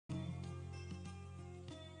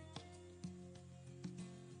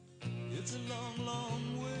It's a long,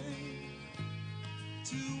 long way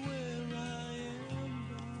to where I am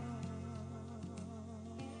bound,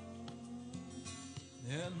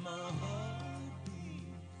 and my heart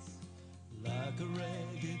beats like a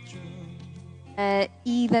reggae drum.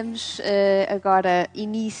 E damos agora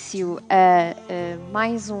início a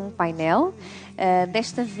mais um painel.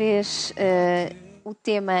 Desta vez o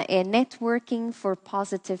tema é Networking for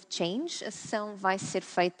Positive Change. A sessão vai ser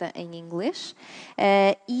feita em inglês.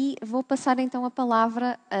 E vou passar então a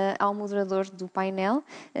palavra ao moderador do painel,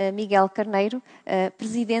 Miguel Carneiro,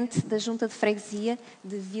 presidente da Junta de Freguesia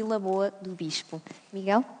de Vila Boa do Bispo.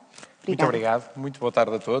 Miguel, obrigada. Muito obrigado, muito boa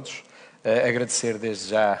tarde a todos. Agradecer desde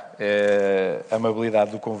já a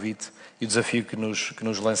amabilidade do convite e o desafio que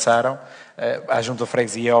nos lançaram. À Junta de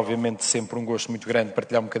Freguesia é obviamente sempre um gosto muito grande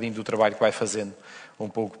partilhar um bocadinho do trabalho que vai fazendo um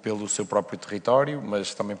pouco pelo seu próprio território,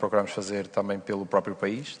 mas também procuramos fazer também pelo próprio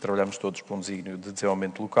país. Trabalhamos todos por um desígnio de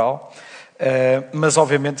desenvolvimento local. Mas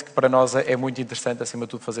obviamente que para nós é muito interessante, acima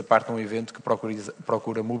de tudo, fazer parte de um evento que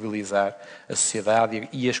procura mobilizar a sociedade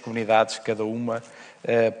e as comunidades, cada uma,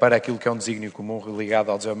 para aquilo que é um desígnio comum ligado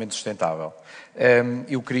ao desenvolvimento sustentável.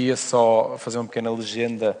 Eu queria só fazer uma pequena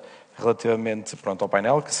legenda relativamente ao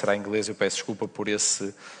painel, que será em inglês. Eu peço desculpa por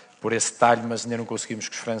esse detalhe, mas ainda não conseguimos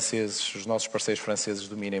que os nossos parceiros franceses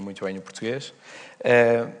dominem muito bem o português.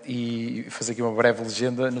 E fazer aqui uma breve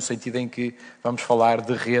legenda, no sentido em que vamos falar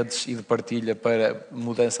de redes e de partilha para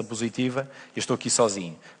mudança positiva. Eu estou aqui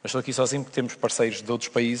sozinho, mas estou aqui sozinho porque temos parceiros de outros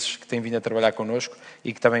países que têm vindo a trabalhar connosco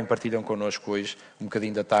e que também partilham connosco hoje um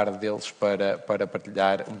bocadinho da tarde deles para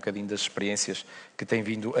partilhar um bocadinho das experiências que têm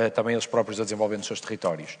vindo também eles próprios a desenvolver nos seus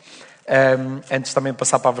territórios. Antes também de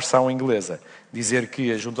passar para a versão inglesa, dizer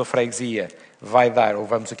que a Junta de Freguesia vai dar, ou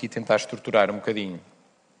vamos aqui tentar estruturar um bocadinho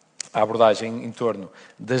a abordagem em torno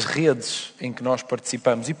das redes em que nós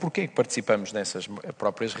participamos e porquê que participamos nessas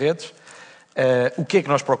próprias redes, o que é que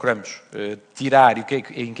nós procuramos tirar e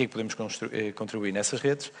em que é que podemos contribuir nessas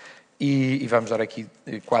redes, e vamos dar aqui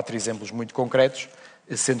 4 exemplos muito concretos,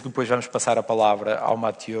 sendo que depois vamos passar a palavra ao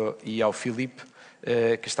Mathieu e ao Filipe,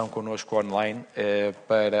 que estão connosco online,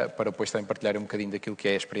 para depois também partilhar um bocadinho daquilo que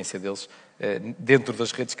é a experiência deles dentro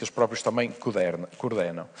das redes que eles próprios também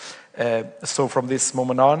coordenam. So from this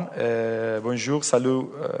moment on, bonjour,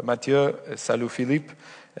 salut Mathieu, salut Philippe.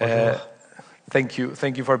 Thank you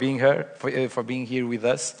for being here, for being here with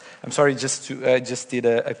us. I'm sorry, I just did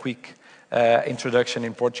a quick introduction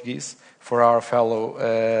in Portuguese for our fellow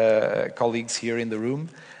colleagues here in the room.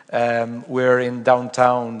 We're in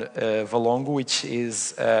downtown Valongo, which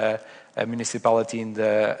is a municipality in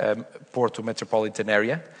the Porto metropolitan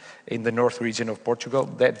area, in the north region of Portugal,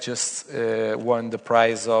 that just won the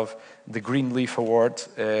prize of the Green Leaf Award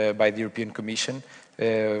by the European Commission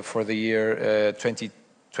for the year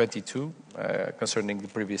 2022, concerning the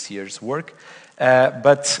previous year's work.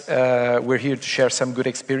 But we're here to share some good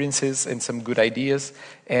experiences and some good ideas,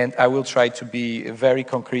 and I will try to be very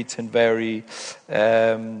concrete and very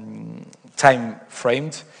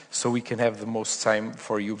time-framed, so we can have the most time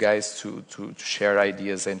for you guys to share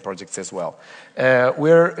ideas and projects as well.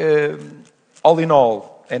 We're, all in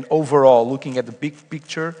all, and overall, looking at the big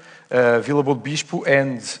picture, Vila Boa do Bispo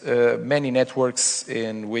and many networks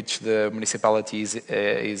in which the municipality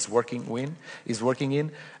is working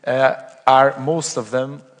in, are most of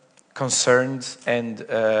them concerned and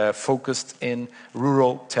focused in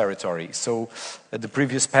rural territory. So the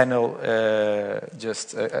previous panel,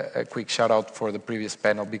 just a quick shout out for the previous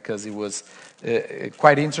panel, because it was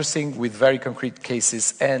quite interesting, with very concrete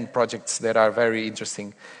cases and projects that are very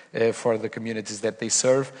interesting for the communities that they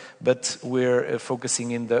serve. But we're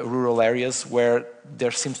focusing in the rural areas where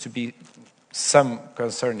there seems to be some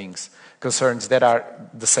concerns that are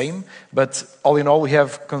the same, but all in all we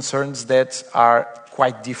have concerns that are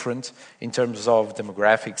quite different in terms of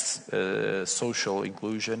demographics, social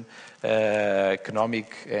inclusion,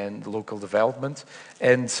 economic and local development.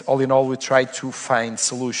 And all in all we try to find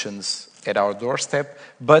solutions at our doorstep,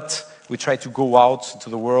 but we try to go out to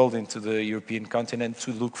the world, into the European continent,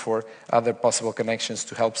 to look for other possible connections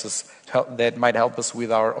that might help us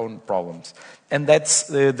with our own problems. And that's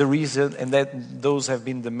the reason, and those have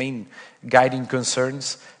been the main guiding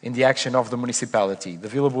concerns in the action of the municipality. The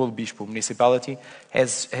Vila Boa do Bispo municipality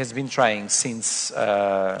has been trying since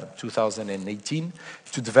 2018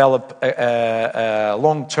 to develop a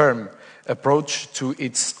long-term approach to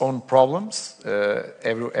its own problems.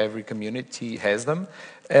 Every community has them.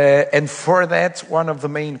 And for that, one of the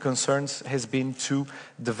main concerns has been to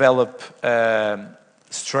develop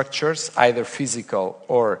structures, either physical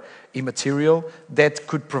or immaterial, that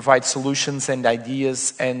could provide solutions and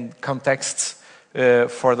ideas and contexts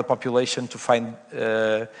for the population to find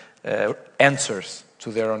answers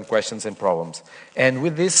to their own questions and problems. And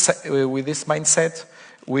with this mindset,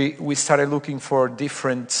 we started looking for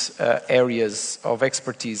different areas of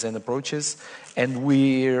expertise and approaches, and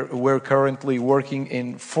we're currently working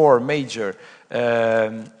in 4 major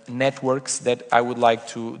networks that I would like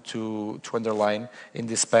to underline in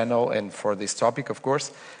this panel and for this topic, of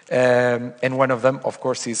course. And one of them, of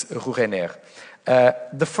course, is RURENER.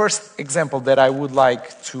 The first example that I would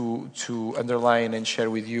like to underline and share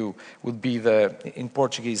with you would be in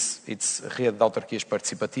Portuguese, it's Rede de Autarquias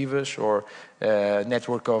Participativas, or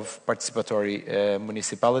Network of Participatory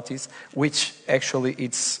Municipalities, which actually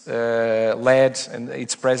it's led, and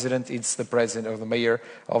its president, it's the president of the mayor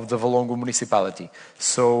of the Valongo municipality.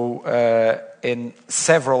 So in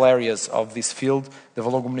several areas of this field, the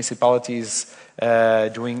Valongo municipality is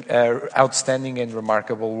doing outstanding and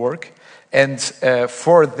remarkable work. And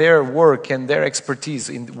for their work and their expertise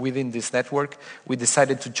within this network, we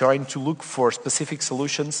decided to join to look for specific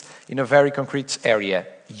solutions in a very concrete area: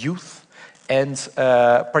 youth and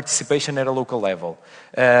participation at a local level.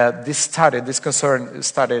 This concern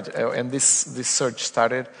started, and this search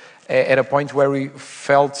started at a point where we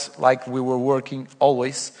felt like we were working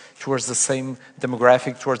always towards the same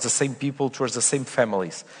demographic, towards the same people, towards the same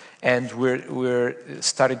families. And we're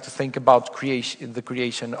starting to think about the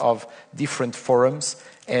creation of different forums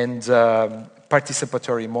and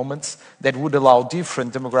participatory moments that would allow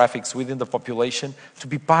different demographics within the population to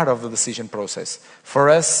be part of the decision process. For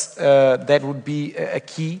us, that would be a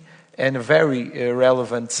key and a very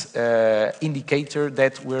relevant indicator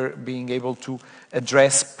that we're being able to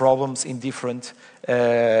address problems in different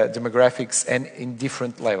demographics and in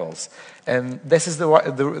different levels. And this is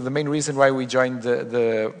the main reason why we joined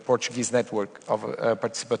the Portuguese network of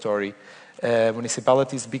participatory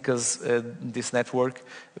municipalities, because this network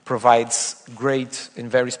provides great and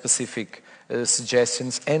very specific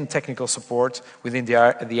suggestions and technical support within the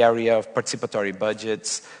area of participatory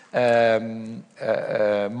budgets,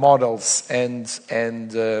 models and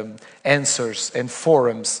answers and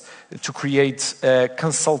forums to create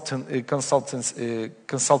consulting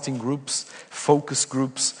groups, focus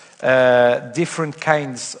groups, different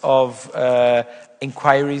kinds of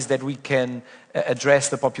inquiries that we can address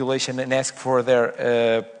the population and ask for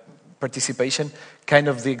their participation. Kind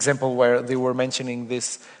of the example where they were mentioning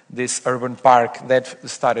this urban park that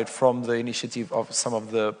started from the initiative of some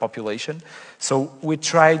of the population. So we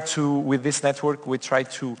try to, with this network, we try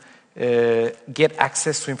to get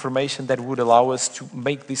access to information that would allow us to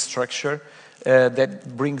make this structure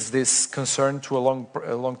that brings this concern to a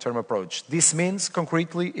long-term approach. This means,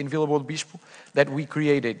 concretely, in Vila Boa de Bispo, that we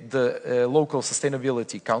created the local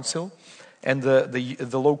sustainability council and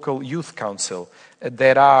the local youth council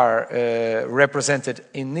that are represented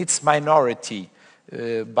in its minority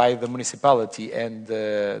by the municipality and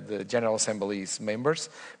the General Assembly's members,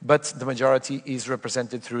 but the majority is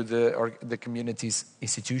represented through the community's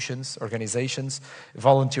institutions, organizations,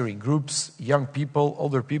 volunteering groups, young people,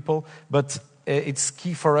 older people, but it's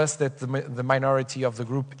key for us that the minority of the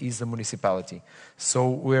group is the municipality. So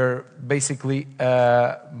we're basically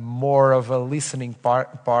more of a listening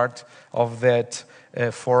part of that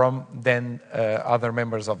forum than other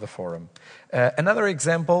members of the forum. Another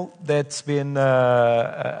example that's been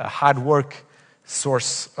a hard work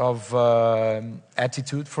source of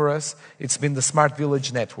attitude for us, it's been the Smart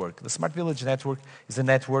Village Network. The Smart Village Network is a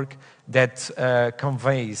network that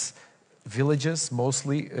conveys villages,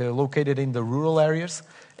 mostly located in the rural areas,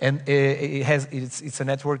 and it's a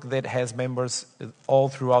network that has members all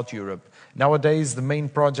throughout Europe. Nowadays, the main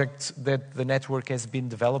project that the network has been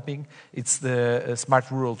developing, it's the Smart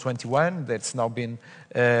Rural 21 that's now been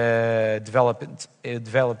developed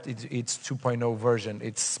its 2.0 version.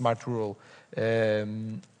 It's Smart Rural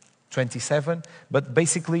 27, but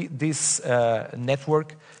basically this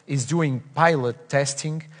network is doing pilot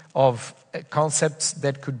testing of concepts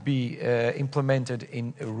that could be implemented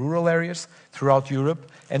in rural areas throughout Europe,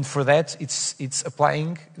 and for that it's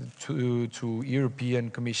applying to European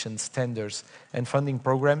Commission standards and funding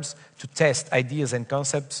programs to test ideas and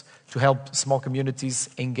concepts to help small communities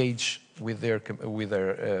engage with their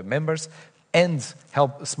members and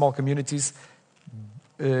help small communities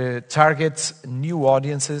target new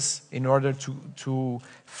audiences in order to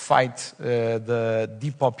fight the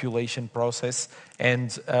depopulation process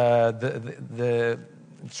and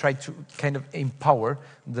try to kind of empower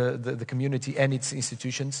the community and its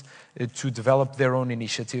institutions to develop their own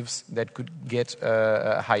initiatives that could get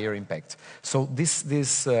a higher impact. So this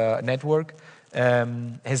network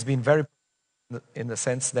has been very in the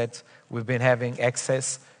sense that we've been having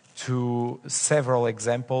access to several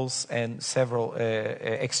examples and several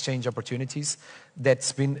exchange opportunities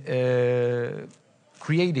that's been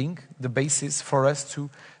creating the basis for us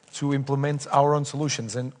to implement our own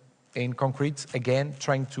solutions. And in concrete, again,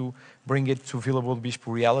 trying to bring it to Vila Boa do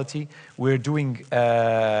Bispo reality. We're doing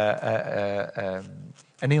an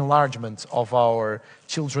enlargement of our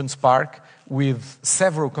children's park with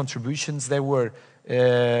several contributions that were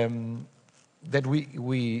that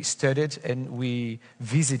we studied and we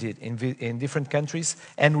visited in different countries,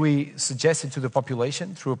 and we suggested to the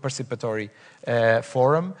population through a participatory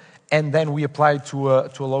forum, and then we applied to a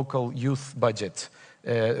local youth budget,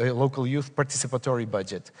 a local youth participatory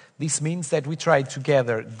budget. This means that we tried to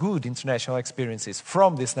gather good international experiences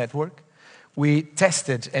from this network. We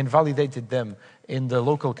tested and validated them in the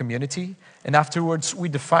local community, and afterwards we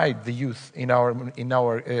defied the youth in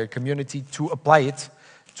our community to apply it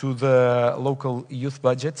to the local youth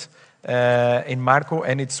budget in Marco,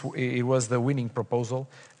 and it was the winning proposal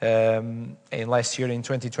in last year in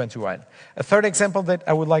 2021. A third example that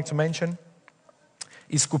I would like to mention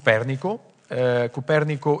is Copérnico.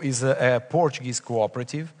 Copérnico is a Portuguese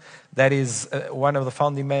cooperative that is one of the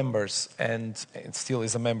founding members, and it still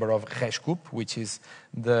is a member of RESCUP, which is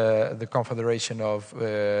the Confederation of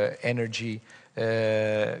Energy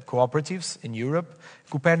Cooperatives in Europe.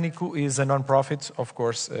 Copérnico is a non-profit, of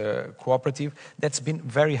course, cooperative that's been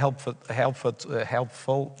very helpful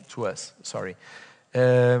to us. Sorry.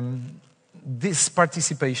 This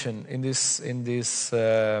participation in this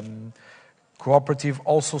cooperative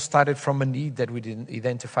also started from a need that we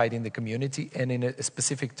identified in the community and in a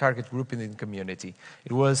specific target group in the community.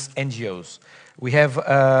 It was NGOs. We have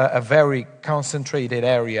a very concentrated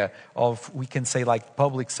area of, we can say, like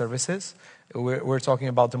public services. We're talking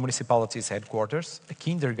about the municipality's headquarters, a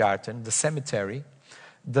kindergarten, the cemetery,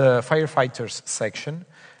 the firefighters section,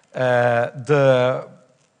 the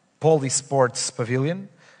police sports pavilion,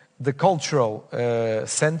 the cultural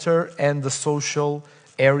center, and the social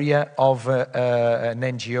area of an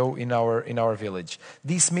NGO in our village.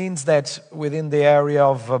 This means that within the area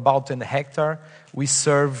of about a hectare, we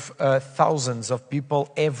serve thousands of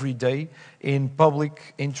people every day in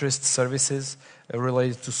public interest services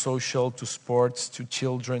related to social, to sports, to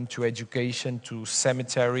children, to education, to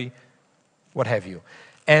cemetery, what have you.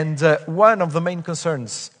 And one of the main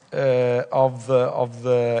concerns of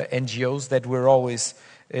the NGOs that we're always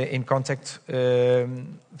in contact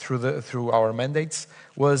through our mandates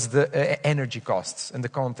was the energy costs and the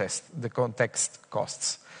context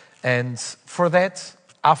costs. And for that,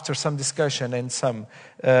 after some discussion and some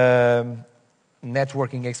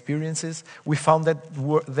networking experiences, we found that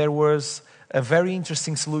there was a very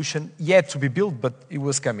interesting solution yet to be built, but it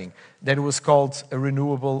was coming. That was called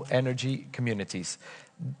renewable energy communities.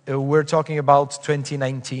 We're talking about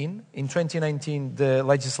 2019. In 2019, the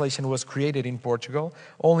legislation was created in Portugal.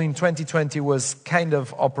 Only in 2020 was kind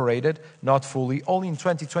of operated, not fully. Only in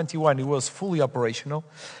 2021 it was fully operational.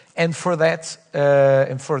 And for that,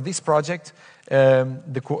 and for this project,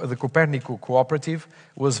 the Copérnico cooperative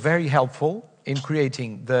was very helpful in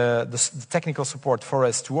creating the technical support for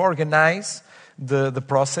us to organize the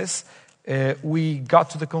process. We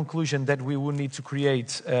got to the conclusion that we would need to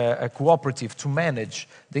create a cooperative to manage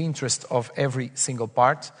the interest of every single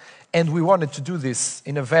part. And we wanted to do this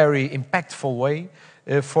in a very impactful way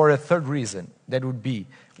for a third reason. That would be,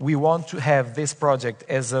 we want to have this project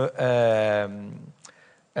as an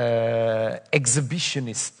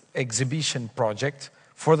exhibition project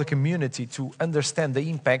for the community to understand the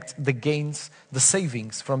impact, the gains, the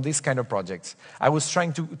savings from this kind of projects. I was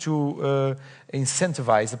trying to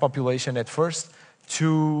incentivize the population at first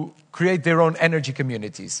to create their own energy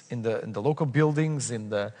communities in the local buildings, in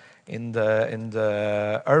the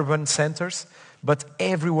urban centers. But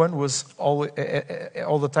everyone was all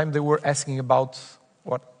the time they were asking about,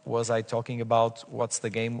 what was I talking about? What's the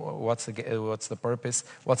game? What's the purpose?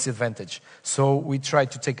 What's the advantage? So we tried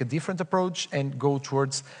to take a different approach and go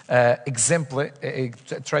towards try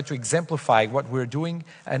to exemplify what we're doing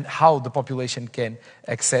and how the population can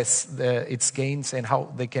access its gains and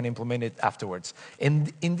how they can implement it afterwards.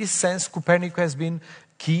 And in this sense, Copérnico has been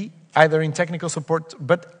key, either in technical support,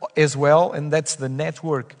 but as well, and that's the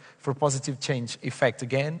network for positive change effect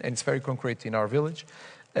again, and it's very concrete in our village.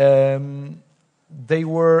 They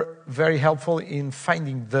were very helpful in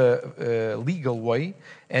finding the legal way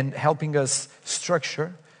and helping us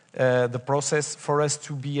structure the process for us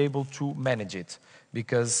to be able to manage it.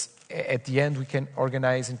 Because at the end we can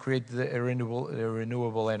organize and create the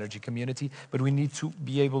renewable energy community, but we need to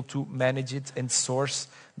be able to manage it and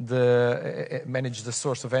manage the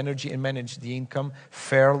source of energy and manage the income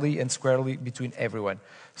fairly and squarely between everyone.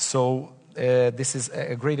 So this is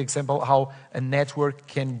a great example how a network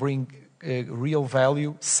can bring real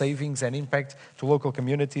value, savings, and impact to local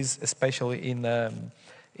communities, especially in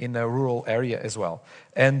a rural area as well.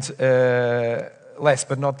 And last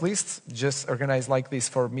but not least, just organized like this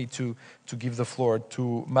for me to give the floor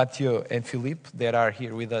to Mathieu and Philippe that are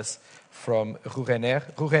here with us from RURENER.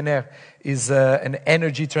 RURENER is an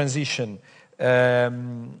energy transition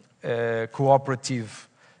cooperative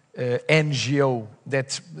NGO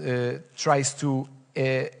that tries to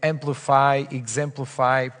amplify,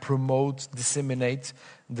 exemplify, promote, disseminate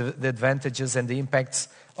the advantages and the impacts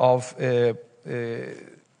of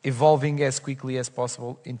evolving as quickly as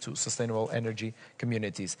possible into sustainable energy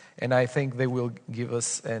communities. And I think they will give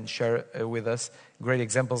us and share with us great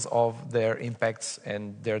examples of their impacts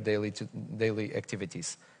and their daily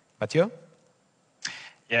activities. Mathieu?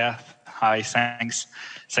 Yeah, hi, thanks.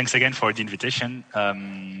 Thanks again for the invitation.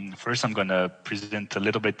 First, I'm going to present a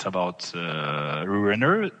little bit about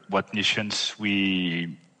RURENER, what missions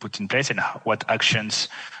we put in place and what actions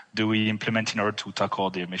do we implement in order to tackle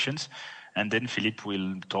the emissions. And then Philippe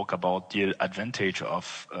will talk about the advantage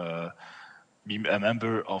of being a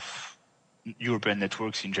member of European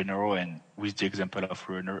networks in general and with the example of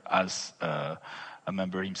RURENER as a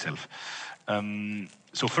member himself.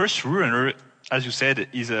 So first, RURENER, as you said,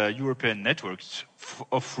 is a European network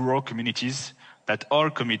of rural communities that are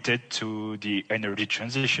committed to the energy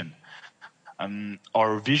transition.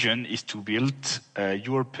 Our vision is to build a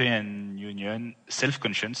European Union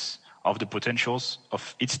self-conscious of the potentials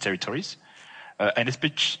of its territories, and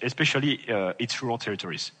especially its rural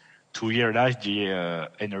territories, to realize the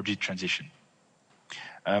energy transition.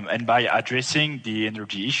 And by addressing the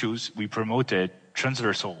energy issues, we promote a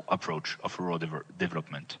transversal approach of rural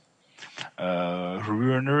development.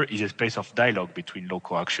 RURENER is a space of dialogue between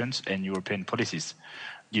local actions and European policies,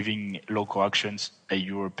 giving local actions a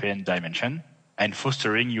European dimension and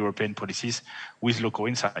fostering European policies with local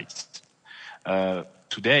insights.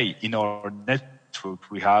 Today, in our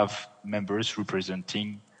network, we have members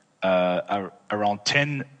representing around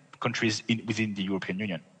 10 countries within the European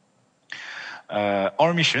Union.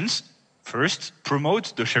 Our missions, first,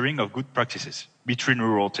 promote the sharing of good practices between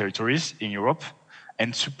rural territories in Europe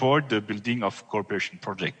and support the building of cooperation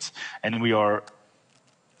projects. And we are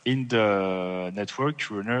in the network,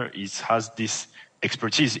 RURENER has this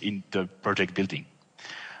expertise in the project building.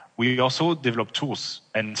 We also develop tools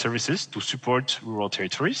and services to support rural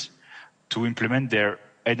territories to implement their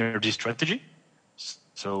energy strategy.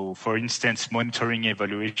 So, for instance, monitoring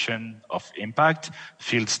evaluation of impact,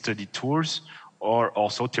 field study tours, or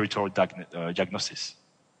also territorial diagnosis.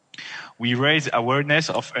 We raise awareness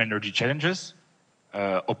of energy challenges,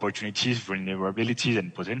 opportunities, vulnerabilities,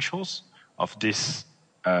 and potentials of these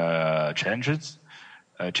challenges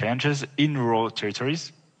in rural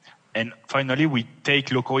territories. And finally, we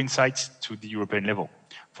take local insights to the European level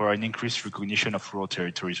for an increased recognition of rural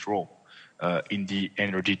territories' role in the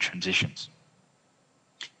energy transitions.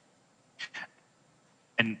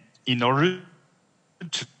 And in order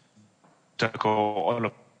to tackle all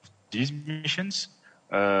of these missions,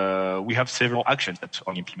 we have several actions that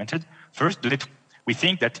are implemented. First, we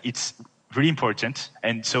think that it's really important,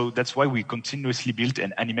 and so that's why we continuously build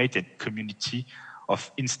an animated community of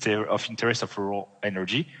interest of rural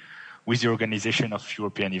energy with the organization of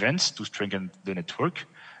European events to strengthen the network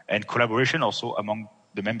and collaboration also among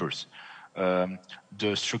the members. The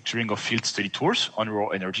structuring of field study tours on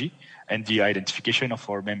rural energy and the identification of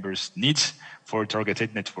our members' needs for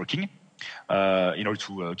targeted networking. In order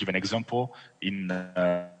to give an example, in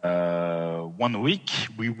 1 week,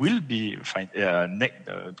 we will be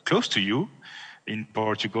close to you in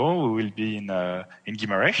Portugal. We will be in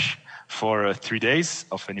Guimarães for 3 days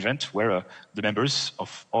of an event where the members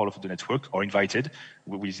of all of the network are invited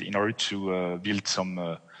in order to build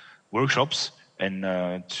some workshops and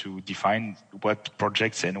to define what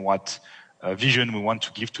projects and what vision we want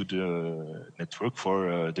to give to the network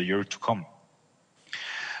for the year to come.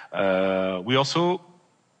 We also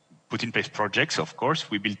put in place projects, of course.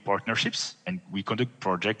 We build partnerships and we conduct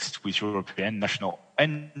projects with European, national,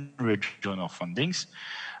 and regional fundings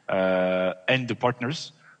and the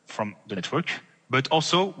partners from the network, but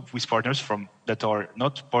also with partners that are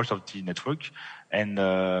not part of the network.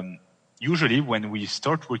 And usually when we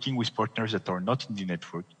start working with partners that are not in the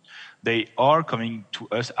network, they are coming to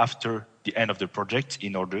us after the end of the project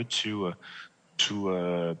in order to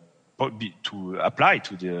apply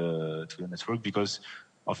to the network because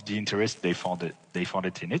of the interest they found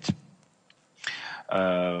it in it.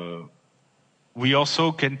 We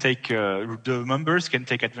also can take the members can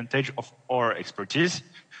take advantage of our expertise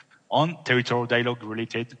on territorial dialogue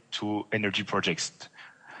related to energy projects.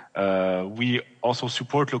 We also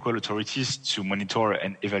support local authorities to monitor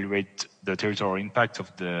and evaluate the territorial impact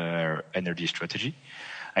of their energy strategy.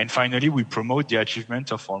 And finally, we promote the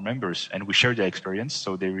achievement of our members and we share their experience.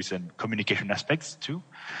 So there is a communication aspect too,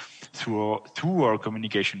 through our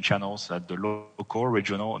communication channels at the local,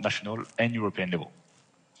 regional, national, and European level.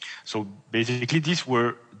 So basically, these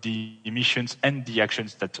were the missions and the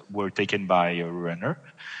actions that were taken by Runner.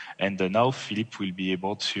 And now Philippe will be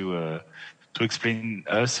able to explain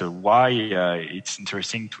us why it's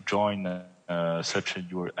interesting to join such a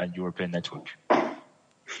European network.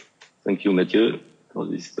 Thank you, Mathieu, for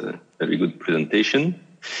this very good presentation.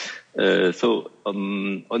 So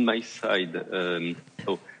on my side,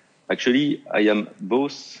 so actually I am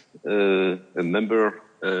both a member,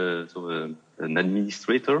 an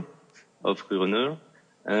administrator of Runner,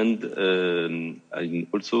 and I'm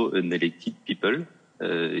also an elected people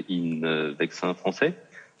in Vexin Français,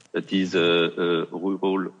 that is a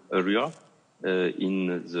rural area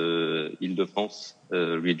in the Île-de-France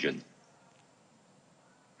region.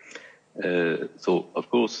 So, of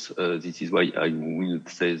course, this is why I will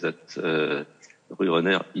say that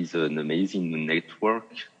Runner is an amazing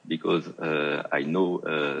network, because I know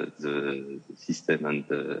the system and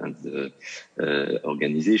the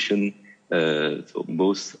organization, so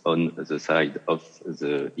both on the side of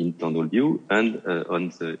the internal view and on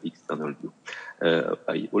the external view.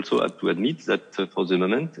 I also have to admit that for the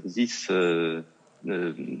moment, this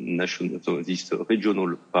this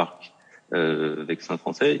regional park, Vexin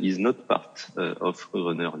Français, is not part of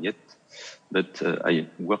Runner yet, but I am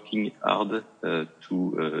working hard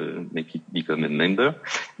to make it become a member,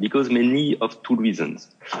 because mainly of two reasons,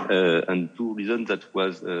 and two reasons that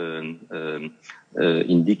was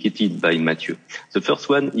indicated by Mathieu. The first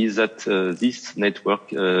one is that this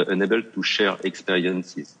network enabled to share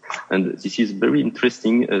experiences, and this is very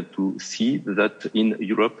interesting to see that in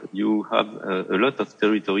Europe you have a lot of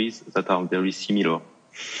territories that are very similar.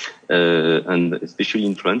 And especially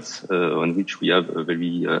in France, on which we have a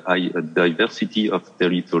very high diversity of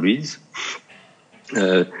territories.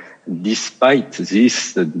 Despite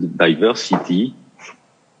this diversity,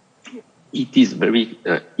 it is very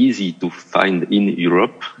easy to find in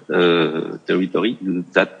Europe territory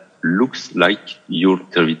that looks like your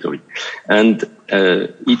territory. And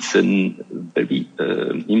it's a very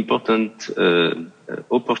important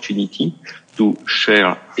opportunity to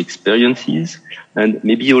share experiences, and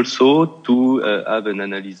maybe also to have an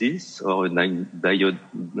analysis or a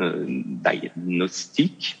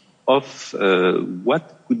diagnostic of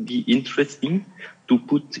what could be interesting to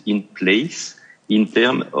put in place in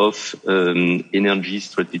terms of energy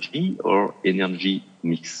strategy or energy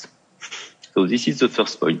mix. So this is the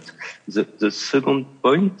first point. The second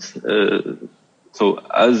point, so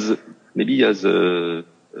as a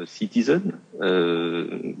citizen,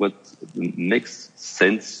 what makes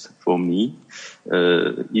sense for me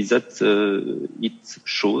is that it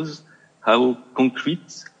shows how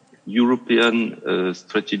concrete European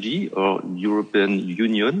strategy or European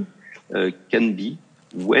Union can be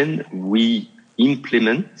when we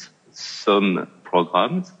implement some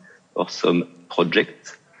programs or some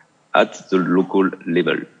projects at the local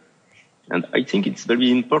level. And I think it's very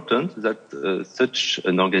important that such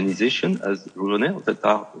an organization as Runner, that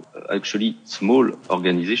are actually small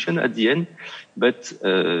organization at the end, but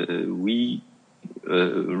we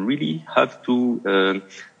really have to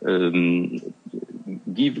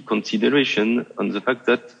give consideration on the fact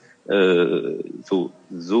that so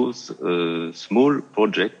those small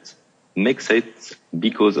projects make sense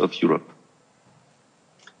because of Europe.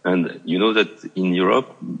 And you know that in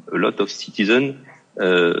Europe, a lot of citizens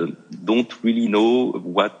don't really know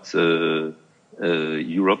what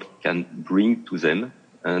Europe can bring to them.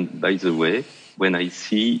 And by the way, when I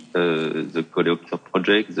see the Colloquia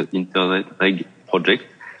project, the Interreg project,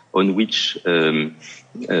 on which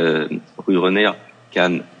Runner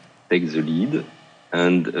can take the lead,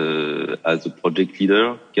 and as a project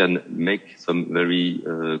leader can make some very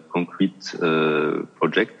concrete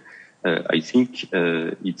project, I think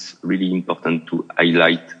it's really important to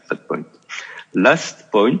highlight that point. Last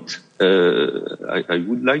point, I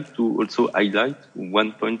would like to also highlight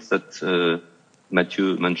one point that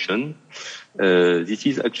Mathieu mentioned. This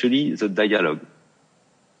is actually the dialogue,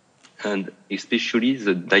 and especially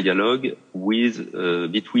the dialogue with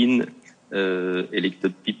between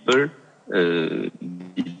elected people,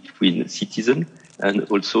 between citizens, and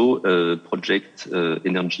also project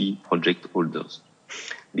energy project holders.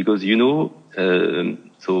 Because you know,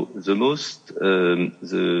 so the most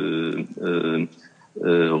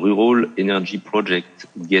rural energy project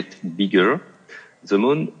get bigger, the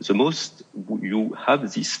most you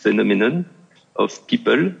have this phenomenon of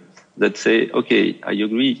people that say, okay, I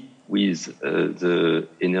agree with the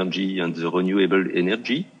energy and the renewable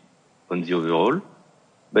energy on the overall,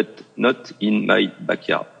 but not in my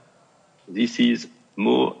backyard. This is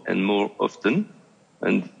more and more often,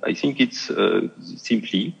 and I think it's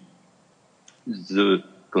simply the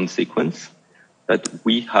consequence that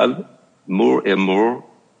we have more and more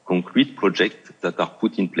concrete projects that are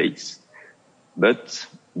put in place. But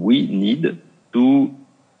we need to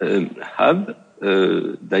have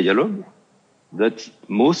a dialogue that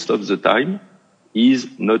most of the time is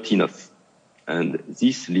not enough. And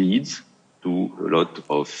this leads to a lot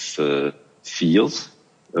of fears,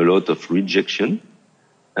 a lot of rejection.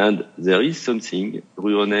 And there is something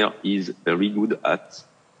Ryanair is very good at.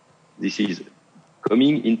 This is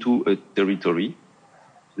coming into a territory,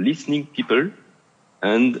 listening people,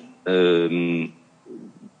 and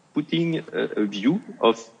putting a view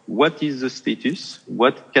of what is the status,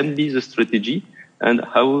 what can be the strategy, and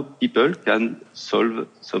how people can solve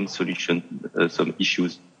some solution, some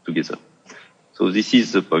issues together. So this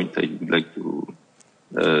is the point I would like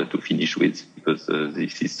to finish with, because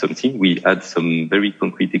this is something we had some very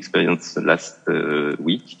concrete experience last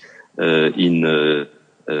week in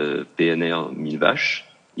PNR Millevaches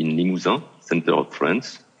in Limousin, center of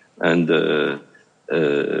France, and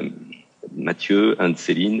Mathieu and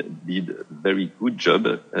Céline did a very good job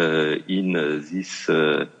in this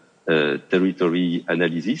territory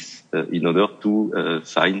analysis in order to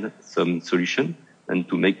find some solution and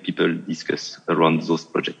to make people discuss around those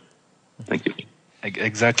projects. Thank you.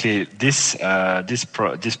 Exactly. This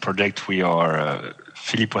project we are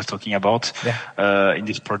Philippe was talking about. Yeah. In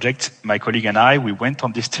this project, my colleague and I, we went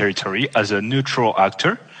on this territory as a neutral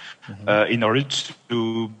actor in order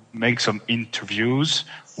to make some interviews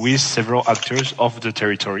with several actors of the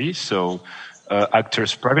territory. So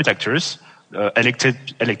actors, private actors,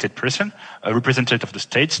 elected person, a representative of the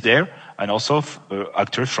states there, and also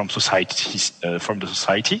actors from the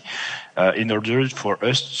society, in order for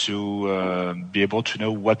us to be able to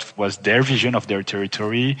know what was their vision of their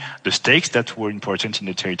territory, the stakes that were important in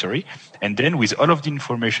the territory. And then with all of the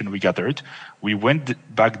information we gathered, we went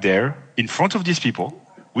back there in front of these people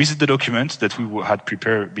with the documents that we had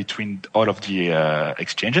prepared between all of the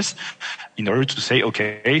exchanges, in order to say,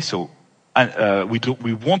 okay, so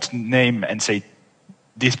we won't name and say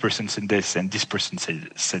this person said this and this person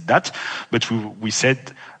said that, but we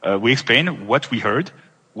said, we explained what we heard,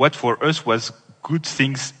 what for us was good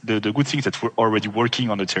things, the good things that were already working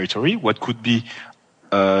on the territory, what could be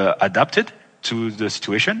adapted to the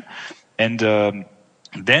situation, and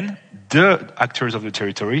then the actors of the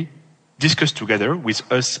territory discuss together with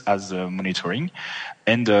us as monitoring,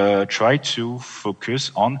 and try to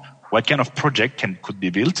focus on what kind of project could be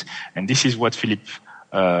built. And this is what Philippe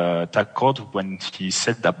tackled when he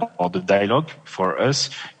said about the dialogue for us,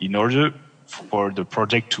 in order for the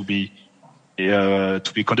project to be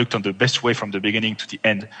conducted on the best way from the beginning to the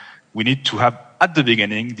end. We need to have at the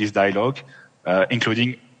beginning this dialogue,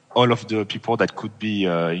 including all of the people that could be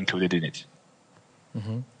included in it.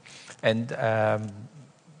 Mm-hmm. And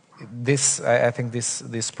I think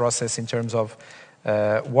this process in terms of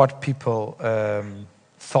what people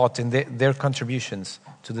thought in their contributions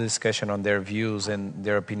to the discussion on their views and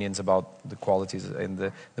their opinions about the qualities and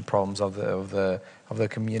the problems of the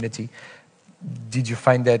community. Did you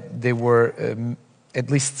find that they were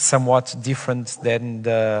at least somewhat different than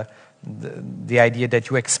the idea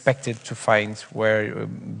that you expected to find where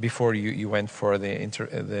before you went for the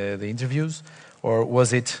interviews, or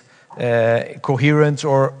was it coherent,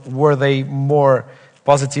 or were they more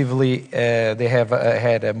positively? They have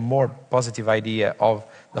had a more positive idea of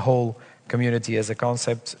the whole community as a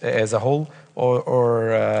concept as a whole,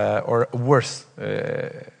 or a worse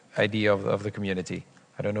idea of the community?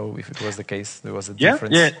 I don't know if it was the case. There was a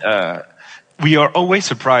difference. Yeah. We are always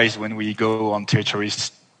surprised when we go on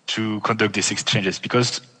territories to conduct these exchanges,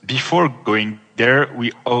 because before going there,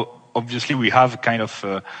 we have kind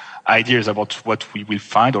of ideas about what we will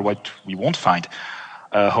find or what we won't find.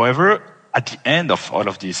 However, at the end of all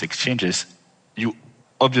of these exchanges, you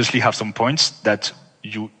obviously have some points that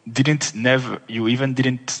you never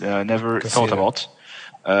thought about,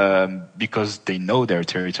 because they know their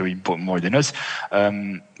territory more than us.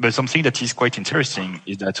 But something that is quite interesting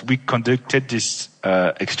is that we conducted these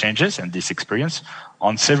exchanges and this experience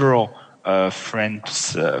on several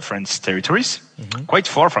French territories, quite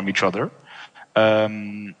far from each other.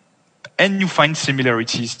 And you find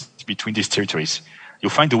similarities between these territories. You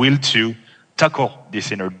find the will to tackle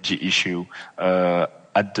this energy issue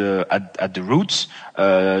at the roots.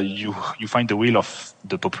 You find the will of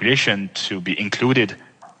the population to be included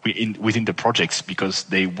within the projects because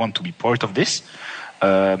they want to be part of this.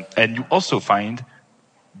 And you also find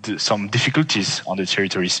some difficulties on the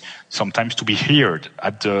territories, sometimes to be heard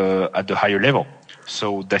at the higher level.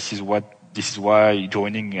 So this is why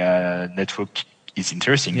joining a network is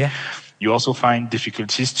interesting. Yeah. You also find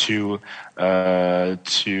difficulties to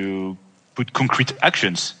put concrete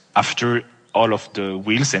actions after all of the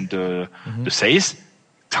wheels and the says.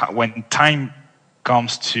 When time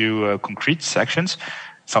comes to concrete actions,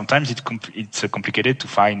 sometimes it's complicated to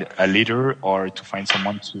find a leader or to find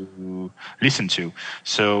someone to listen to.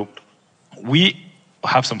 So we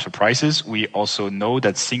have some surprises. We also know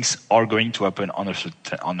that things are going to happen on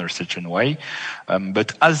a certain way.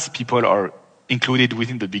 But as people are included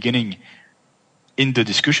within the beginning in the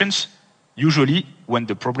discussions, usually when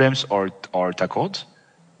the problems are tackled,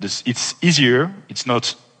 it's easier. It's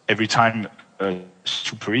not every time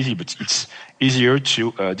super easy, but it's easier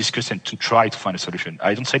to discuss and to try to find a solution.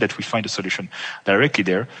 I don't say that we find a solution directly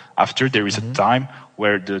there. After there is a time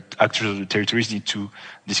where the actors of the territories need to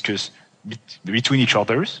discuss between each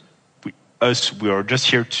others. We are just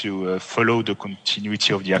here to follow the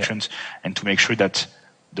continuity of the actions and to make sure that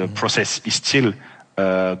the process is still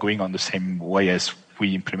going on the same way as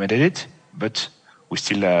we implemented it. But we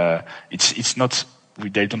still, it's not.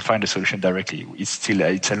 They don't find a solution directly. It's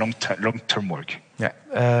a long-term work. Yeah,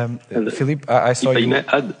 Philippe, I saw you.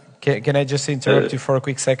 Can I just interrupt you for a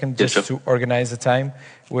quick second, just to organize the time?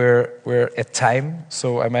 We're at time,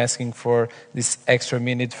 so I'm asking for this extra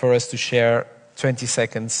minute for us to share 20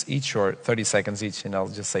 seconds each or 30 seconds each, and I'll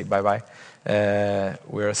just say bye-bye.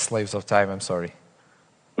 We're slaves of time. I'm sorry.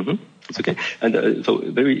 It's okay. And so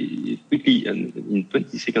very quickly, and in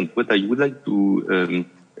 20 seconds, what I would like to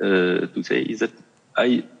say is that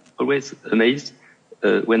I always amazed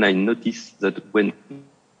when I notice that when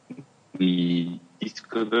we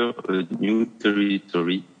discover a new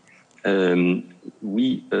territory,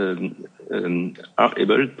 we are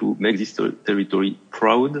able to make this territory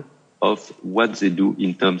proud of what they do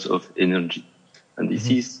in terms of energy. And this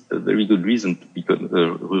is a very good reason to become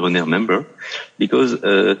a Ruroner member, because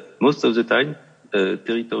most of the time,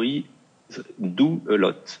 territory do a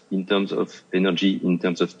lot in terms of energy, in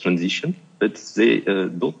terms of transition, but they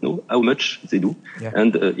don't know how much they do. Yeah.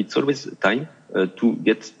 And it's always time to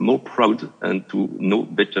get more proud and to know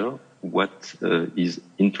better what is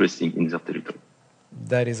interesting in their territory.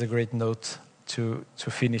 That is a great note to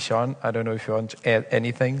finish on. I don't know if you want to add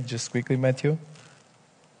anything, just quickly, Matthew.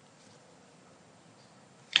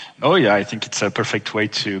 Oh yeah, I think it's a perfect way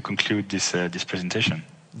to conclude this presentation.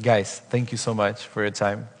 Guys, thank you so much for your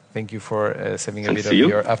time. Thank you for saving a bit of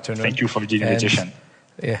your afternoon. Thank you for the invitation.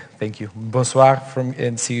 Yeah, thank you. Bonsoir,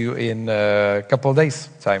 and see you in a couple of days'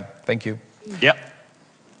 time. Thank you. Yeah.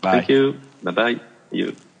 Bye. Thank you. Bye-bye.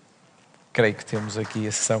 You. Creio que temos aqui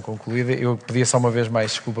a sessão concluída. Eu pedia só uma vez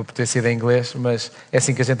mais desculpa por ter sido em inglês, mas é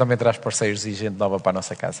assim que a gente também traz parceiros e gente nova para a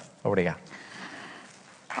nossa casa. Obrigado.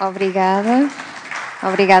 Obrigada.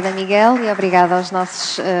 Obrigada, Miguel, e obrigada aos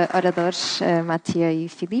nossos oradores, Mattia e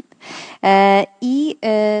Filipe.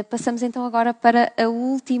 Passamos então agora para a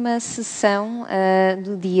última sessão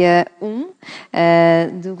do dia 1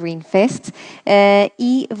 do Greenfest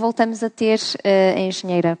e voltamos a ter a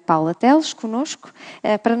engenheira Paula Teles connosco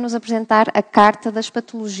para nos apresentar a Carta das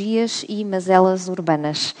Patologias e Mazelas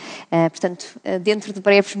Urbanas. Portanto, dentro de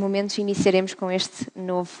breves momentos iniciaremos com este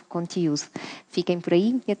novo conteúdo. Fiquem por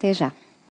aí e até já.